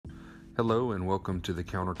Hello and welcome to the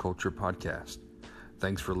Counterculture Podcast.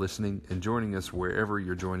 Thanks for listening and joining us wherever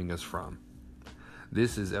you're joining us from.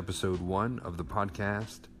 This is episode 1 of the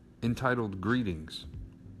podcast entitled Greetings.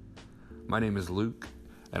 My name is Luke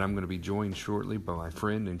and I'm going to be joined shortly by my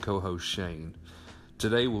friend and co-host Shane.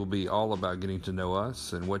 Today will be all about getting to know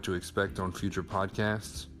us and what to expect on future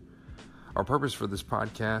podcasts. Our purpose for this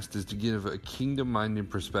podcast is to give a kingdom-minded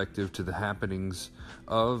perspective to the happenings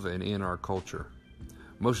of and in our culture.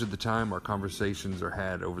 Most of the time, our conversations are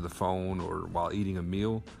had over the phone or while eating a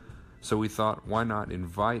meal, so we thought, why not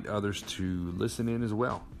invite others to listen in as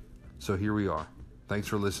well? So here we are. Thanks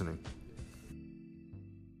for listening.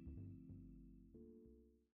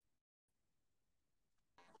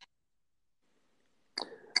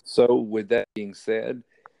 So, with that being said,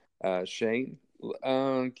 Shane,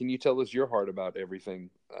 can you tell us your heart about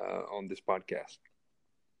everything on this podcast?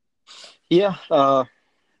 Yeah,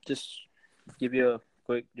 just give you a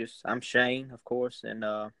quick. I'm Shane, of course, and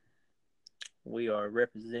we are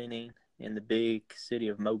representing in the big city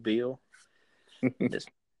of Mobile. This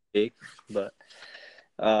big, but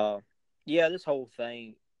uh, yeah, this whole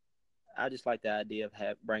thing, I just like the idea of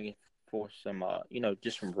bringing forth some,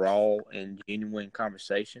 just some raw and genuine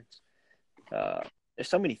conversations. Uh, there's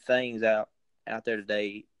so many things out there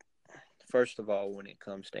today. First of all, when it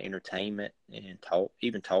comes to entertainment and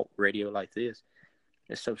talk radio like this,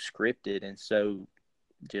 it's so scripted and so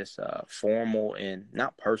just formal and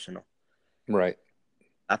not personal. Right.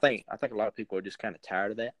 I think a lot of people are just kind of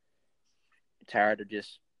tired of that, tired of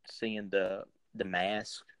just seeing the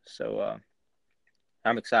mask. So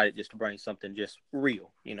I'm excited just to bring something just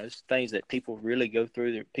real. It's things that people really go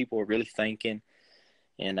through, that people are really thinking,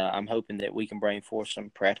 and I'm hoping that we can bring forth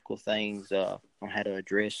some practical things on how to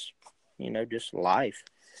address, just life.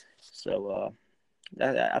 So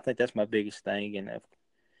I think that's my biggest thing, and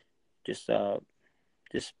just uh,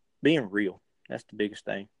 just being real. That's the biggest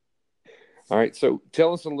thing. All right. So,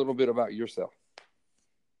 tell us a little bit about yourself.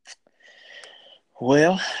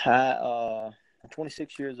 Well, I'm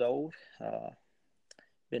 26 years old.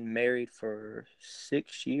 Been married for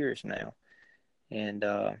 6 years now, and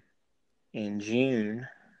in June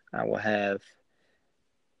I will have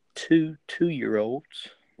two 2-year olds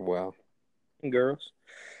Wow. and girls.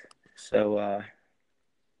 So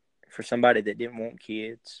for somebody that didn't want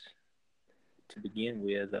kids to begin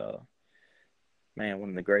with, man, one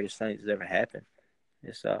of the greatest things that's ever happened.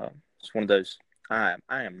 It's one of those. I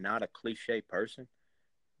am not a cliche person,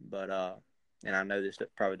 but and I know this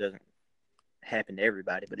probably doesn't happen to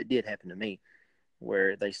everybody, but it did happen to me.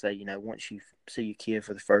 Where they say, once you see your kid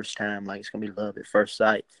for the first time, like it's gonna be love at first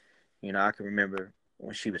sight. I can remember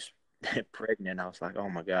when she was pregnant. I was like, oh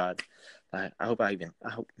my god, I hope.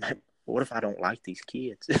 What if I don't like these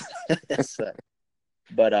kids? So,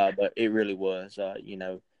 but it really was.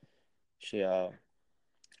 She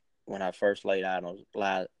when I first laid eyes on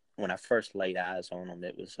when I first laid eyes on them,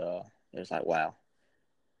 it was like wow.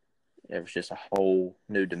 It was just a whole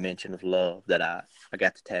new dimension of love that I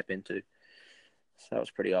got to tap into. So that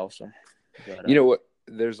was pretty awesome. But You know what?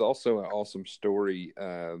 There's also an awesome story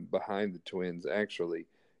behind the twins, actually.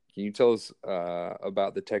 Can you tell us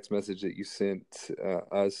about the text message that you sent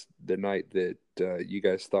us the night that you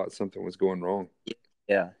guys thought something was going wrong?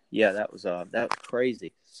 yeah, that was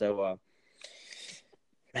crazy. So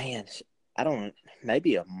man, I don't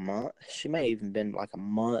maybe a month. She may have even been like a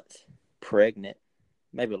month pregnant,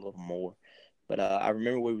 maybe a little more. But I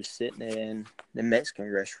remember we were sitting in the Mexican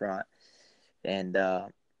restaurant, and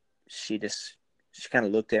she just she kind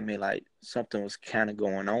of looked at me like something was kind of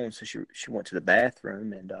going on. So she went to the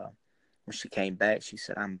bathroom, and when she came back, she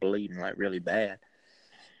said, "I'm bleeding like really bad."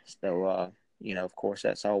 So of course,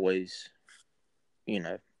 that's always you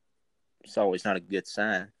know it's always not a good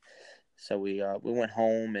sign. So we went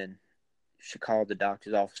home, and she called the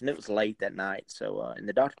doctor's office, and it was late that night. So and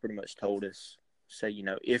the doctor pretty much told us, say,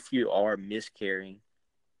 if you are miscarrying,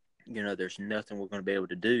 there's nothing we're going to be able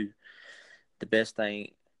to do. The best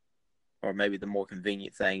thing, or maybe the more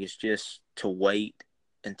convenient thing, is just to wait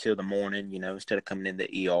until the morning, instead of coming in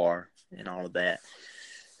the ER and all of that.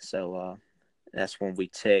 So that's when we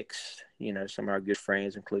text, some of our good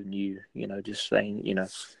friends, including you, just saying,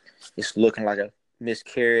 it's looking like a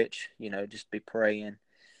miscarriage, just be praying.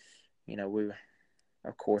 We were,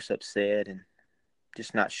 of course, upset and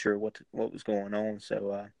just not sure what was going on.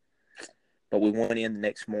 So, but we went in the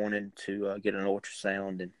next morning to get an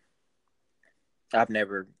ultrasound, and I've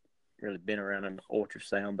never really been around an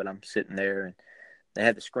ultrasound, but I'm sitting there, and they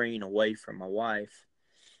had the screen away from my wife,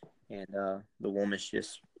 and the woman's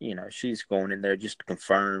just, she's going in there just to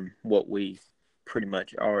confirm what we pretty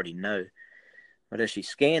much already know. But as she's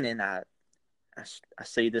scanning, I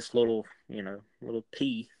see this little, little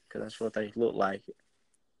pea, because that's what they look like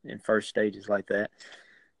in first stages like that.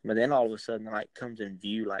 But then all of a sudden, like, comes in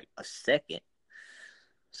view like a second.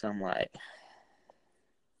 So I'm like,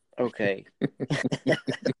 okay. I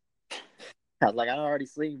was like, I already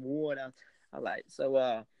seen one. I like,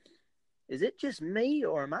 so is it just me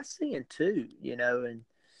or am I seeing two?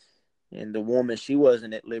 And the woman, she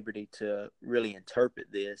wasn't at liberty to really interpret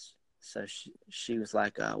this. So she was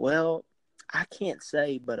like, well, I can't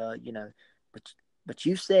say, but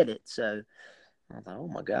you said it. So I was like, oh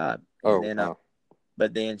my God. And Oh, then, wow.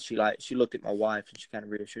 but then she looked at my wife and she kind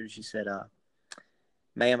of reassured her. She said,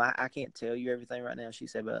 ma'am, I can't tell you everything right now. She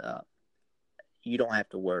said, but you don't have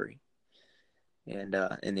to worry. And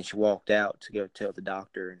then she walked out to go tell the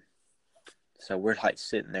doctor. And so we're like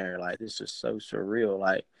sitting there like, this is so surreal.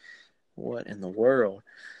 Like, what in the world?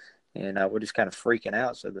 And we're just kind of freaking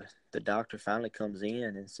out. So the doctor finally comes in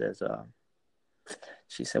and says,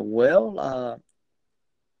 she said, well,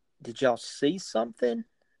 did y'all see something?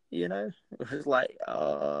 It was like,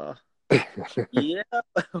 yeah.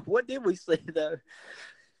 What did we see though?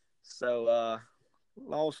 So,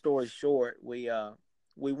 long story short, we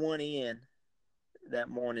went in that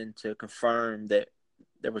morning to confirm that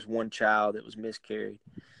there was one child that was miscarried.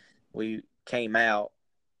 We came out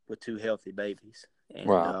with two healthy babies, and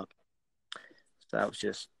Wow. so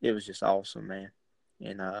it was just awesome, man.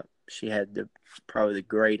 And she had probably the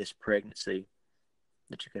greatest pregnancy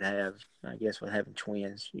that you could have, I guess, with having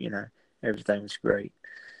twins. Everything was great.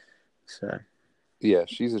 So Yeah,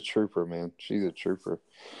 she's a trooper, man. She's a trooper.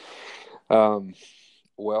 Um,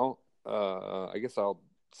 well, I guess I'll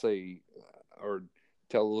say or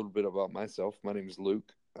tell a little bit about myself. My name is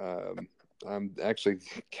Luke. I'm actually,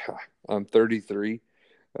 I'm 33.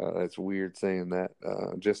 That's weird saying that.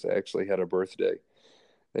 Just actually had a birthday.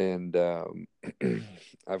 And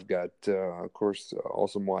I've got, of course,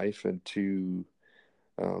 awesome wife and two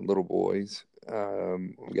little boys.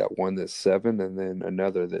 We got one that's 7 and then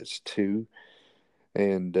another that's 2.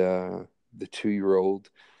 And the 2-year-old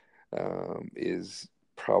is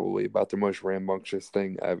probably about the most rambunctious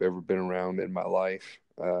thing I've ever been around in my life.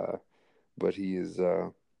 But he's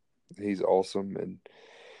awesome, and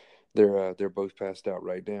they're both passed out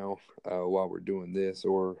right now while we're doing this,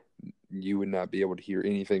 or you would not be able to hear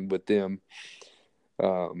anything but them.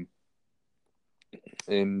 Um,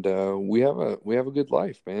 and we have a good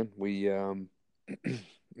life, man. We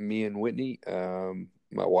me and Whitney,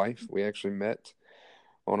 my wife, we actually met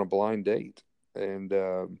on a blind date, and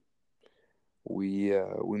we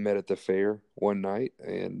met at the fair one night,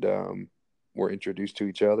 and were introduced to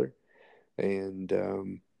each other, and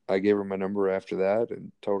I gave her my number after that,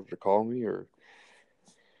 and told her to call me, or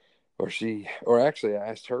actually I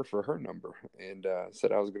asked her for her number, and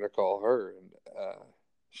said I was going to call her, and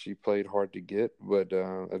she played hard to get, but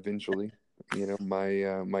eventually,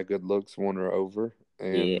 my good looks won her over,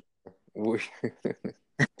 yeah, and we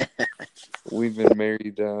we've been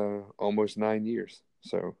married almost 9 years,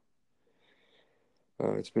 so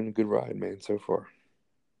it's been a good ride, man, so far.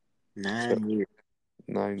 So 9 years.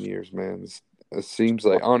 9 years, man. It seems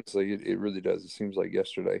like, honestly, it really does. It seems like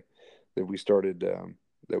yesterday that we started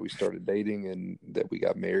dating and that we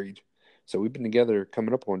got married. So we've been together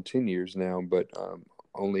coming up on 10 years now, but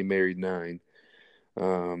only married 9.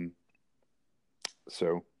 Um,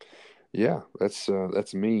 so yeah, that's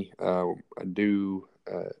me. I do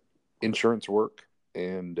insurance work,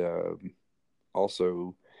 and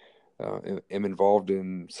also am involved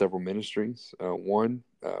in several ministries. One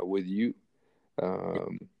with you.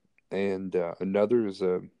 Um, and another is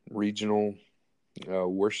a regional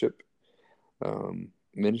worship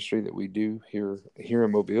ministry that we do here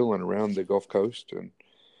in Mobile and around the Gulf Coast. And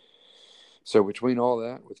so between all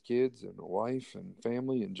that, with kids and a wife and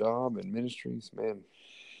family and job and ministries, man,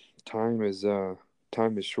 time is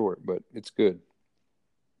time is short, but it's good.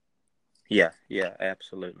 Yeah,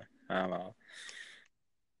 absolutely. I'm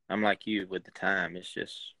like you with the time. It's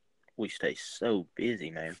just we stay so busy,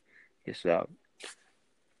 man. It's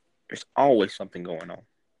there's always something going on.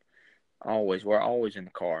 Always, we're always in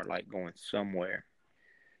the car, like going somewhere.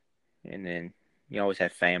 And then you always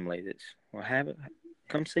have family that's, well, have it,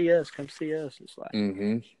 come see us, come see us. It's like,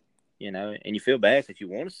 Mm-hmm. and you feel bad because you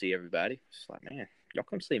want to see everybody. It's like, man, y'all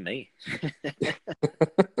come see me.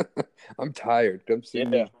 I'm tired. Come see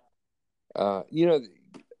Yeah, me.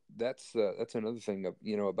 That's another thing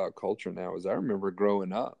about culture now is I remember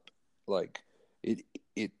growing up, like it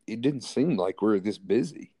it didn't seem like we were this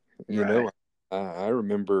busy. You right. know, I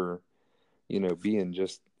remember being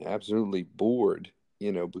just absolutely bored.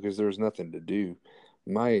 Because there was nothing to do.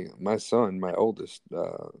 My son, my oldest,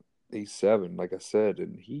 he's 7, like I said,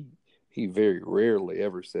 and he very rarely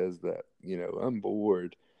ever says that, I'm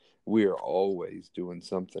bored. We are always doing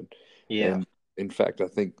something. Yeah. And in fact, I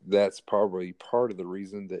think that's probably part of the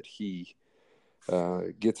reason that he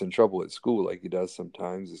gets in trouble at school like he does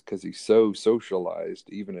sometimes, is because he's so socialized,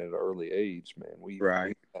 even at an early age, man. We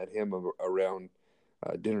Right. had him around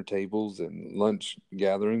dinner tables and lunch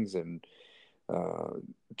gatherings and uh,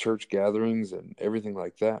 church gatherings and everything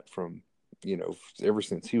like that from, ever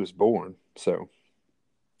since he was born. So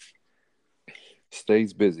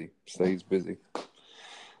stays busy, stays busy.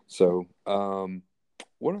 So,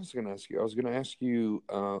 what I was going to ask you, I was going to ask you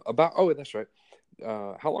about, oh, that's right.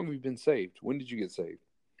 How long have you been saved? When did you get saved?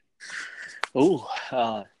 Ooh,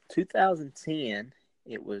 2010.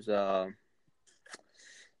 It was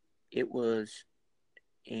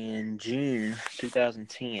in June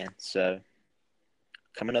 2010. So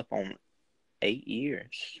coming up on 8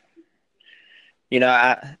 years.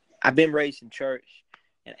 I've been raised in church,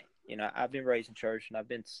 and I've been raised in church, and I've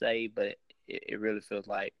been saved, but it really feels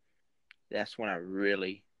like that's when I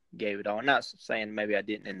really gave it all. I'm not saying maybe I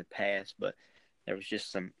didn't in the past, but there was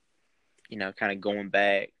just some, kind of going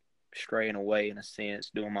back, straying away in a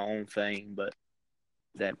sense, doing my own thing. But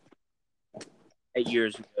that 8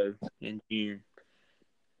 years ago in June,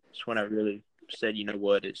 it's when I really said, you know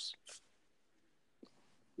what, it's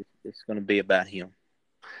going to be about him.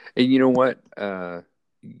 And you know what?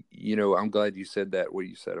 I'm glad you said that, what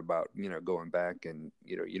you said about, going back and,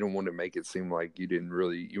 you don't want to make it seem like you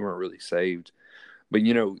weren't really saved. But,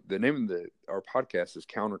 the name of our podcast is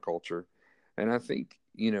Counterculture. And I think,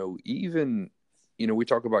 even, we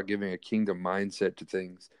talk about giving a kingdom mindset to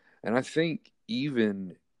things. And I think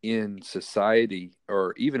even in society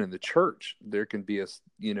or even in the church, there can be a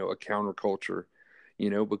counterculture,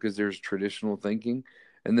 because there's traditional thinking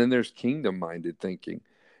and then there's kingdom minded thinking,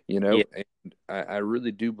 Yeah, and I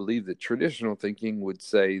really do believe that traditional thinking would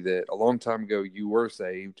say that a long time ago you were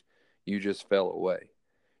saved, you just fell away,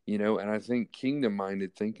 and I think kingdom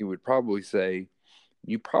minded thinking would probably say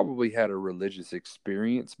you probably had a religious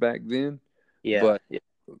experience back then, yeah, but yeah,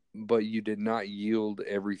 you did not yield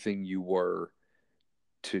everything you were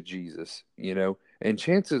to Jesus, and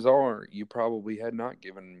chances are you probably had not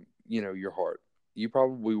given, your heart. You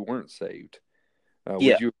probably weren't saved. yeah.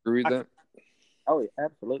 Would you agree with I, that? oh, yeah,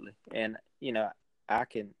 absolutely. And I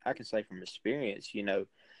can say from experience,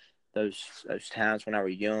 those times when I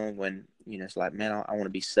was young, when it's like, man, I want to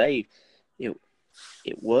be saved. It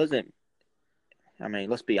it wasn't. I mean,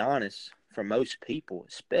 let's be honest. For most people,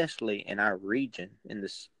 especially in our region, in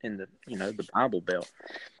the the Bible Belt,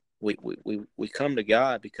 we come to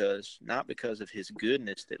God because not because of His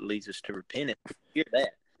goodness that leads us to repentance. We hear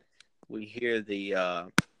that. We hear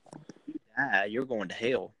the you're going to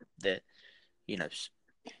hell. That you know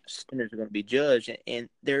sinners are going to be judged, and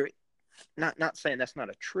they're not saying that's not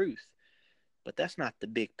a truth, but that's not the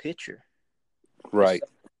big picture. It's Right. so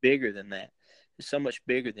much bigger than that. It's so much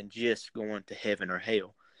bigger than just going to heaven or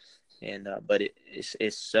hell. And but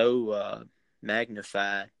it's so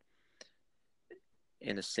magnified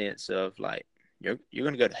in the sense of like you're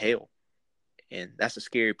going to go to hell, and that's a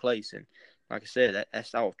scary place. And like I said,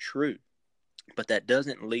 that's all true, but that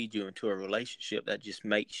doesn't lead you into a relationship. That just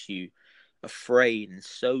makes you afraid and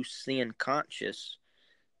so sin conscious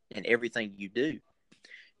in everything you do.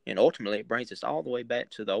 And ultimately, it brings us all the way back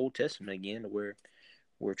to the Old Testament again, where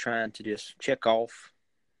we're trying to just check off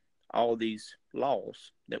all these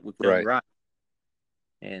laws that we've done Right. right.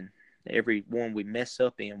 And every one we mess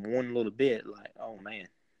up in one little bit, like, oh man,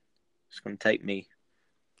 it's going to take me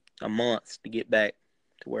a month to get back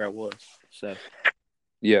to where I was. So,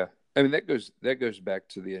 Yeah. I mean, that goes back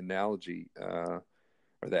to the analogy or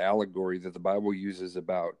the allegory that the Bible uses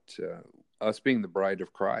about us being the bride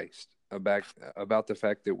of Christ, about the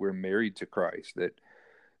fact that we're married to Christ, that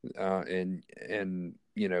and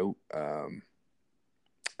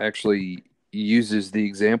actually uses the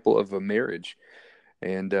example of a marriage.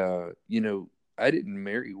 And I didn't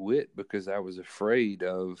marry Wit because I was afraid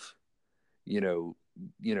of you know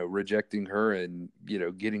rejecting her and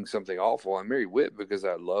getting something awful. I married Wit because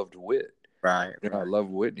I loved Wit. right, I right. love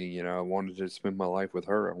Whitney. I wanted to spend my life with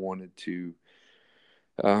her. I wanted to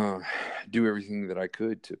uh, do everything that I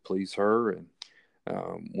could to please her and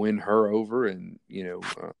win her over, and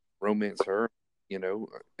romance her.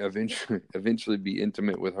 Eventually be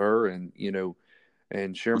intimate with her, and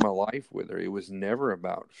and share my life with her. It was never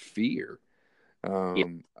about fear. Yeah,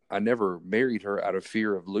 I never married her out of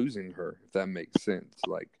fear of losing her, if that makes sense.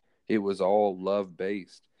 Like, it was all love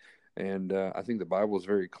based. And I think the Bible is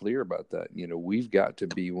very clear about that. We've got to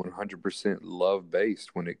be 100% love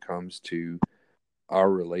based when it comes to our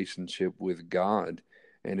relationship with God.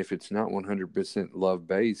 And if it's not 100% love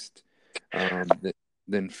based,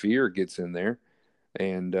 Then fear gets in there,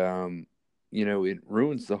 and it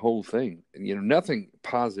ruins the whole thing. Nothing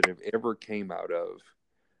positive ever came out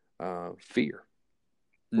of fear.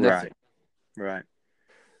 Nothing. Right.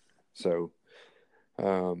 So,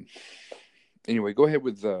 anyway, go ahead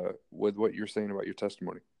with what you're saying about your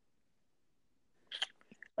testimony.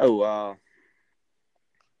 Oh, well,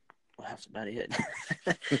 that's about it.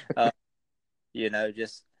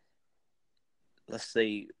 Just let's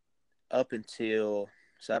see, up until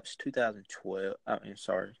so that was 2012.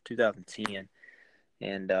 2010,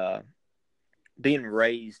 and being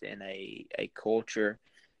raised in a culture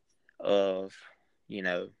of,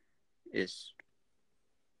 is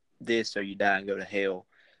this or you die and go to hell,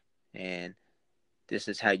 and this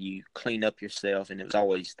is how you clean up yourself, and it was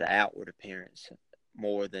always the outward appearance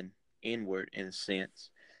more than inward in a sense,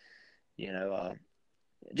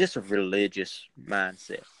 just a religious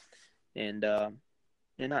mindset, and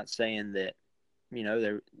they're not saying that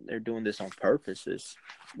they're doing this on purpose. It's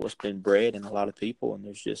what's been bred in a lot of people, and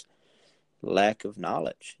there's just lack of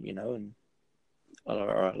knowledge, and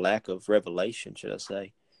or a lack of revelation, should I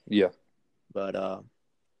say? Yeah, But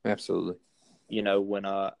absolutely. when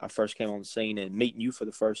I first came on the scene and meeting you for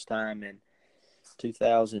the first time in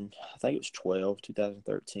 2000, I think it was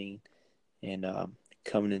 2013, and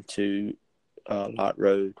coming into Lot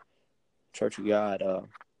Road Church of God,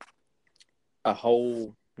 a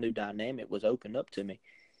whole new dynamic was opened up to me,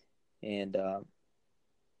 and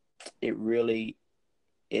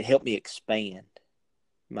it helped me expand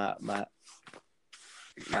my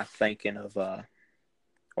thinking of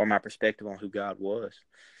or my perspective on who God was.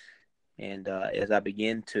 And as I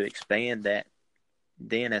began to expand that,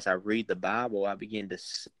 then as I read the Bible, it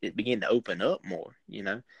began to open up more,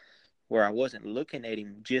 where I wasn't looking at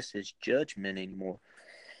him just as judgment anymore,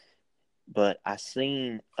 but I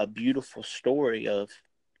seen a beautiful story of,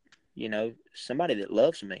 somebody that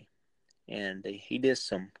loves me, and he did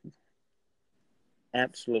some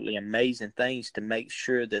absolutely amazing things to make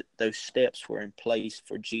sure that those steps were in place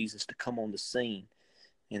for Jesus to come on the scene,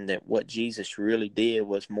 and that what Jesus really did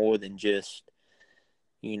was more than just,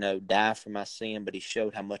 die for my sin, but he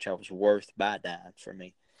showed how much I was worth by dying for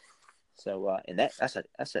me. So, and that's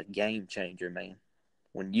a game changer, man.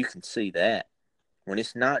 When you can see that, when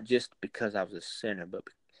it's not just because I was a sinner, but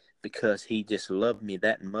because he just loved me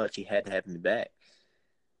that much, he had to have me back.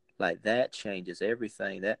 Like, that changes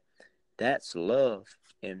everything. That's love.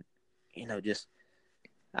 And just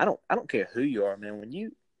I don't care who you are, man. When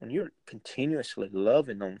you're continuously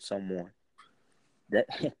loving on someone, that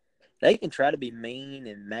they can try to be mean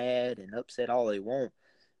and mad and upset all they want.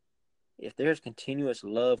 If there's continuous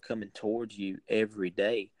love coming towards you every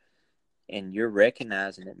day, and you're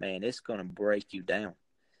recognizing it, man, it's going to break you down.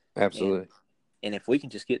 Absolutely. And if we can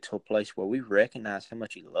just get to a place where we recognize how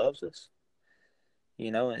much he loves us,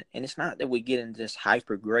 and it's not that we get into this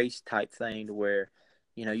hyper grace type thing to where,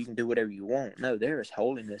 you can do whatever you want. No, there is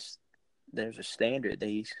holiness. There's a standard that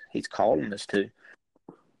he's calling us to.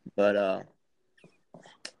 But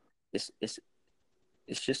it's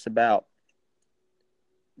just about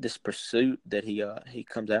this pursuit that he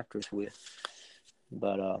comes after us with.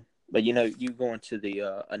 But you go into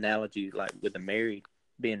the analogy like with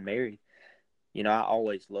being married. I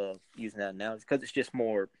always love using that analogy because it's just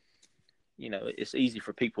more, it's easy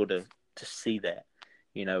for people to see that,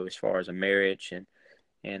 as far as a marriage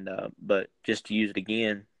and but just to use it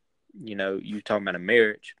again, you talking about a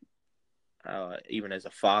marriage, even as a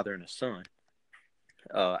father and a son.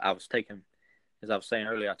 As I was saying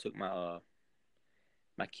earlier, I took my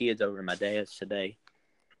kids over to my dad's today,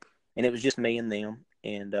 and it was just me and them,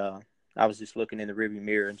 and I was just looking in the rearview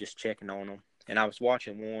mirror and just checking on them. And I was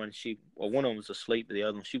watching one. One of them was asleep, but the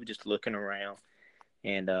other one, she was just looking around,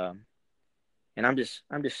 and I'm just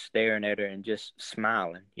staring at her and just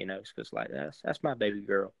smiling, because like that's my baby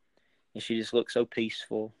girl, and she just looked so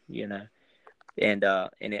peaceful, and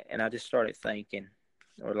I just started thinking,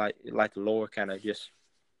 or like the Lord kind of just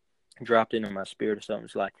dropped into my spirit or something.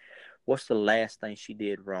 It's like, what's the last thing she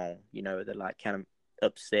did wrong, that like kind of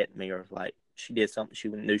upset me, or like she did something she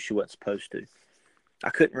knew she wasn't supposed to.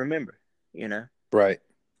 I couldn't remember, Right.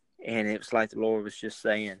 And it was like the Lord was just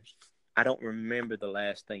saying, I don't remember the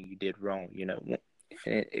last thing you did wrong,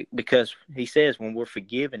 because he says when we're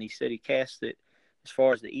forgiven, he said he casts it as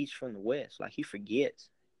far as the east from the west. Like, he forgets,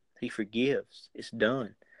 he forgives, it's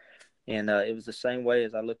done. And it was the same way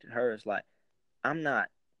as I looked at her. It's like, I'm not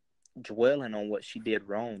dwelling on what she did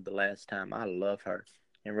wrong the last time. I love her,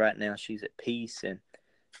 and right now she's at peace,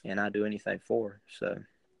 and I do anything for her. So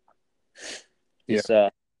it's I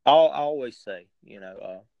always say,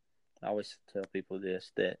 I always tell people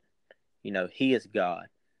this, that he is God,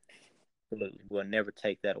 absolutely. We'll never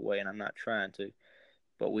take that away, and I'm not trying to.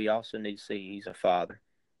 But we also need to see he's a father,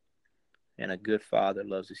 and a good father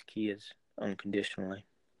loves his kids unconditionally.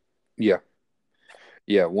 Yeah.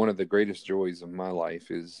 Yeah. One of the greatest joys of my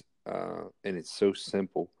life is, and it's so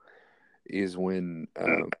simple, is when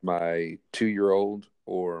my 2 year old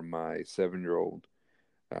or my 7 year old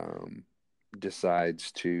um,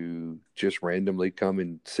 decides to just randomly come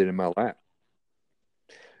and sit in my lap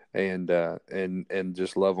and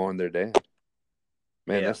just love on their dad.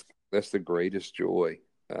 Man, Yeah, that's the greatest joy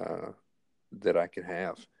uh, that I can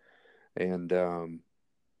have. And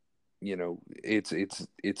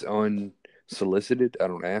it's unsolicited. I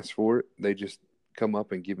don't ask for it. They just come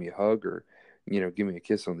up and give me a hug, or give me a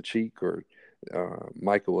kiss on the cheek, or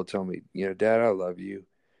Michael will tell me, Dad, I love you.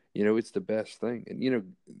 It's the best thing.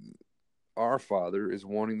 And our Father is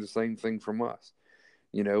wanting the same thing from us,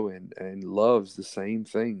 and loves the same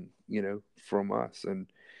thing, from us.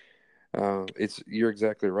 And you're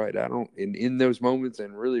exactly right. I don't in those moments,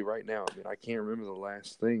 and really right now, I mean, I can't remember the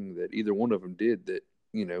last thing that either one of them did that,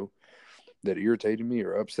 that irritated me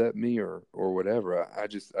or upset me or whatever. I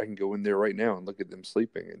can go in there right now and look at them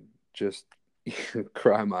sleeping and just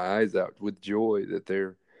cry my eyes out with joy that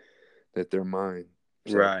they're mine.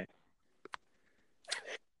 So, right.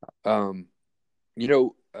 um,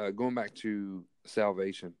 going back to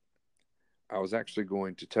salvation, I was actually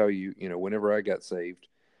going to tell you, whenever I got saved,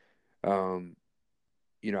 um,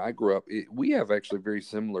 I grew up. We have actually very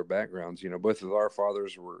similar backgrounds. Both of our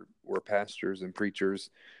fathers were pastors and preachers,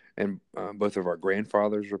 and both of our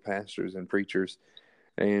grandfathers were pastors and preachers.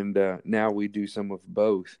 And now we do some of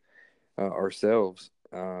both ourselves.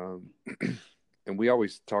 And we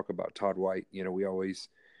always talk about Todd White. We always,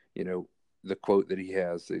 you know, the quote that he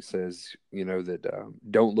has. It says, that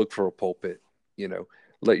don't look for a pulpit. You know,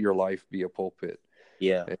 let your life be a pulpit.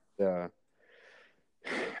 Yeah, And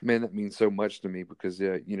man, that means so much to me because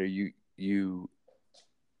you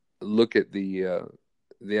look at the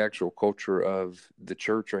actual culture of the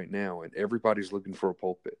church right now, and everybody's looking for a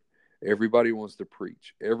pulpit. Everybody wants to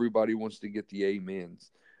preach. Everybody wants to get the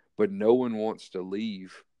amens, but no one wants to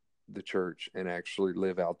leave the church and actually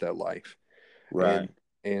live out that life. And right,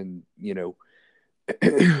 and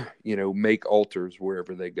make altars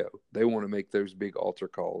wherever they go. They want to make those big altar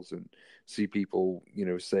calls and see people,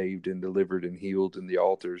 saved and delivered and healed in the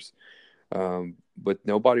altars. But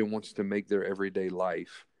nobody wants to make their everyday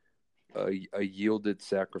life a yielded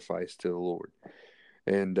sacrifice to the Lord.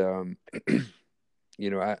 And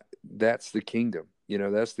that's the kingdom.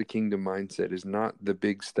 That's the kingdom mindset, is not the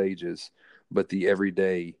big stages, but the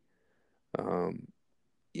everyday um,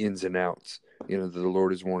 ins and outs. That the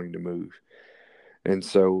Lord is wanting to move. And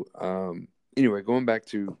so, anyway, going back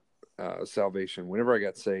to salvation. Whenever I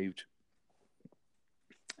got saved,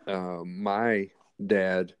 my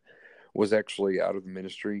dad was actually out of the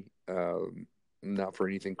ministry. Not for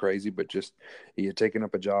anything crazy, but just he had taken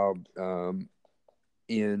up a job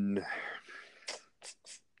in.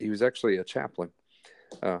 He was actually a chaplain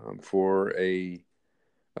for a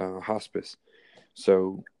hospice.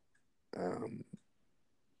 So um,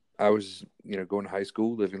 I was, going to high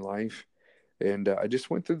school, living life, and I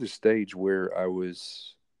just went through the stage where I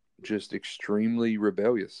was just extremely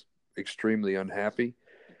rebellious, extremely unhappy,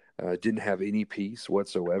 didn't have any peace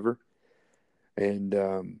whatsoever.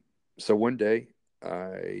 And so one day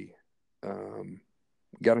I um,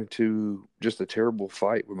 got into just a terrible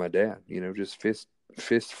fight with my dad, just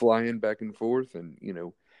fist flying back and forth, and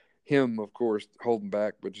him, of course, holding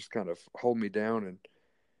back, but just kind of hold me down. And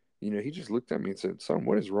he just looked at me and said, "Son,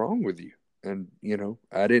 what is wrong with you?" And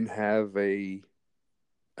I didn't have anything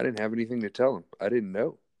to tell him. I didn't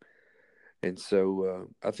know. And so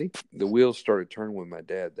I think the wheels started turning with my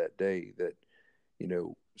dad that day, that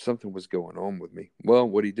something was going on with me. Well,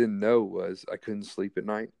 what he didn't know was I couldn't sleep at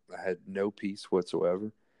night. I had no peace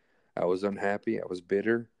whatsoever. I was unhappy. I was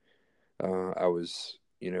bitter. I was,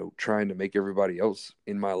 trying to make everybody else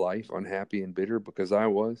in my life unhappy and bitter because I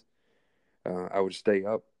was. I would stay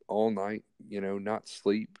up all night, not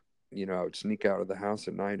sleep. I would sneak out of the house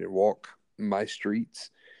at night and walk my streets,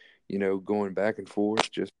 going back and forth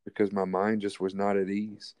just because my mind just was not at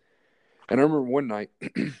ease. And I remember one night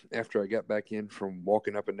after I got back in from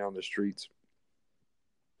walking up and down the streets,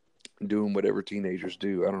 doing whatever teenagers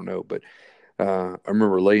do. I don't know, but I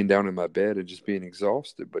remember laying down in my bed and just being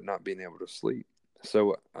exhausted, but not being able to sleep.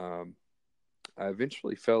 So I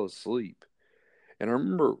eventually fell asleep. And I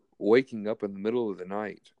remember waking up in the middle of the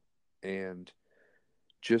night and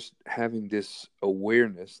just having this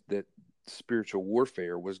awareness that spiritual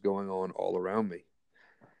warfare was going on all around me.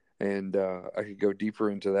 And I could go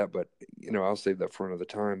deeper into that, but I'll save that for another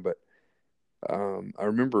time. But I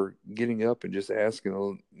remember getting up and just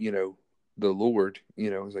asking, the Lord,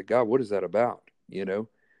 I was like, God, what is that about?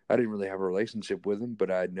 I didn't really have a relationship with him,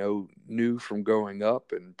 but I knew from going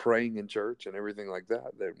up and praying in church and everything like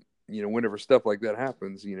that, whenever stuff like that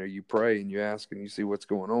happens, you pray and you ask and you see what's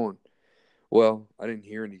going on. Well, I didn't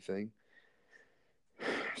hear anything.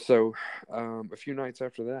 So a few nights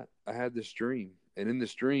after that, I had this dream. And in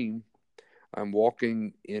this dream, I'm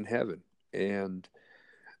walking in heaven. And,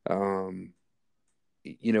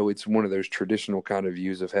 it's one of those traditional kind of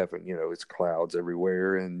views of heaven. It's clouds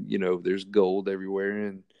everywhere and, there's gold everywhere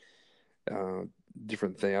and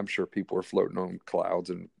different thing. I'm sure people are floating on clouds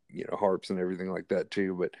and, harps and everything like that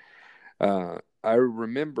too. But I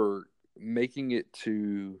remember making it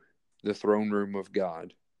to the throne room of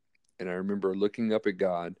God. And I remember looking up at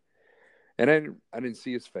God, and I didn't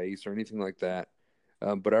see his face or anything like that.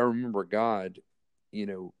 But I remember God,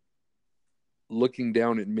 looking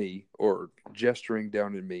down at me or gesturing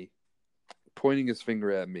down at me, pointing his finger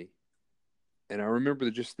at me. And I remember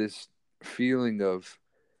just this feeling of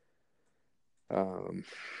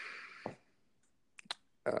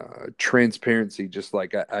transparency, just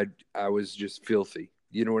like I was just filthy.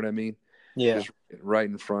 You know what I mean? Yeah. Just right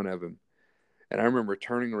in front of him. And I remember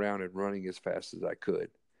turning around and running as fast as I could.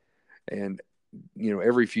 And,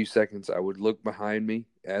 every few seconds I would look behind me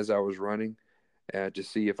as I was running to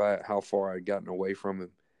see how far I'd gotten away from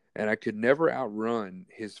him. And I could never outrun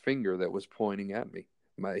his finger that was pointing at me.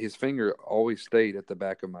 His finger always stayed at the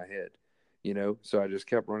back of my head, so I just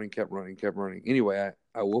kept running. Anyway,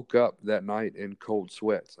 I woke up that night in cold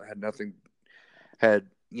sweats. I had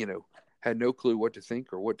no clue what to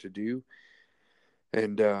think or what to do.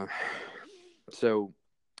 And so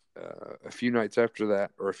a few nights after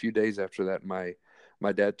that, or a few days after that, my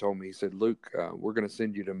dad told me, he said, Luke, we're going to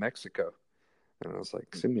send you to Mexico. And I was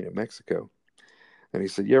like, send me to Mexico? And he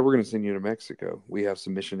said, yeah, we're going to send you to Mexico. We have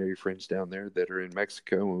some missionary friends down there that are in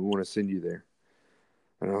Mexico, and we want to send you there.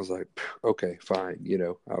 And I was like, okay, fine.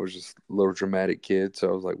 I was just a little dramatic kid, so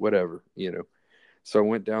I was like, whatever, So I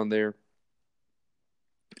went down there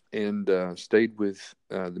and stayed with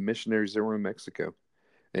the missionaries that were in Mexico.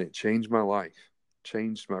 And it changed my life,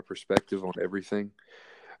 changed my perspective on everything.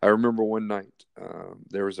 I remember one night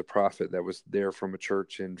there was a prophet that was there from a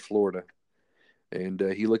church in Florida. And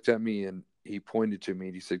he looked at me and he pointed to me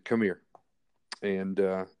and he said, come here. And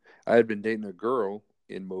I had been dating a girl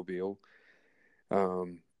in Mobile.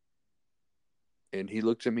 And he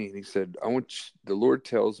looked at me and he said, the Lord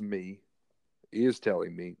is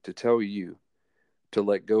telling me to tell you to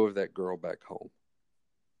let go of that girl back home.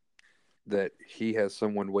 That he has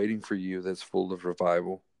someone waiting for you that's full of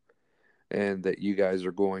revival. And that you guys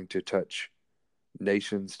are going to touch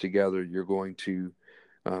nations together. You're going to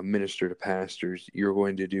minister to pastors. You're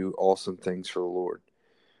going to do awesome things for the Lord.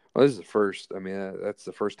 Well, this is the first. I mean, that's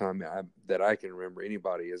the first time that I can remember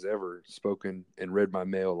anybody has ever spoken and read my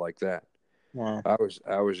mail like that. Wow.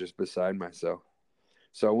 I was just beside myself.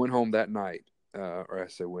 So I went home that night,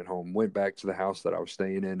 went back to the house that I was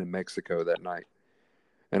staying in Mexico that night,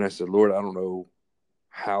 and I said, Lord, I don't know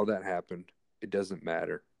how that happened. It doesn't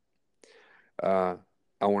matter. I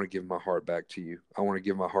want to give my heart back to you. I want to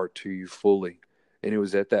give my heart to you fully. And it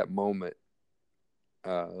was at that moment.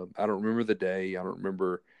 I don't remember the day. I don't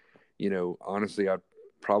remember, honestly, I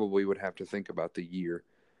probably would have to think about the year.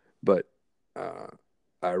 But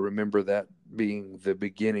I remember that being the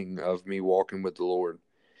beginning of me walking with the Lord.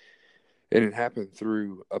 And it happened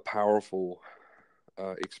through a powerful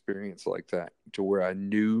experience like that, to where I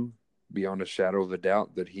knew beyond a shadow of a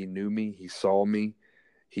doubt that he knew me, he saw me,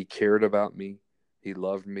 he cared about me, he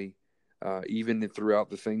loved me. Even throughout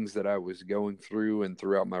the things that I was going through and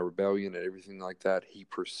throughout my rebellion and everything like that, he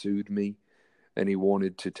pursued me and he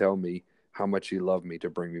wanted to tell me how much he loved me to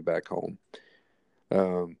bring me back home.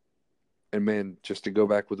 And man, just to go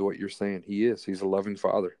back with what you're saying, he's a loving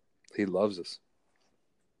father. He loves us.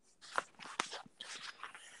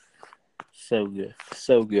 So good.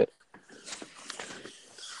 So good.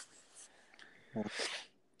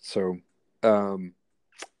 So,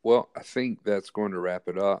 well, I think that's going to wrap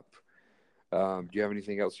it up. Do you have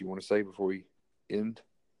anything else you want to say before we end?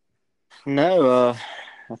 No,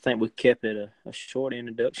 I think we kept it a short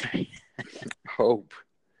introduction. Hope.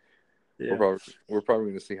 Yeah. We're probably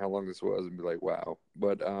going to see how long this was and be like, wow.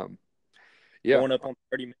 But yeah. Going up on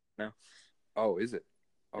 30 minutes now. Oh, is it?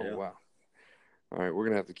 Oh, yeah. Wow. All right, we're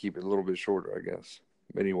going to have to keep it a little bit shorter, I guess.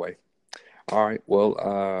 But anyway. All right, well,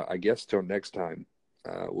 I guess till next time,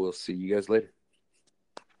 we'll see you guys later.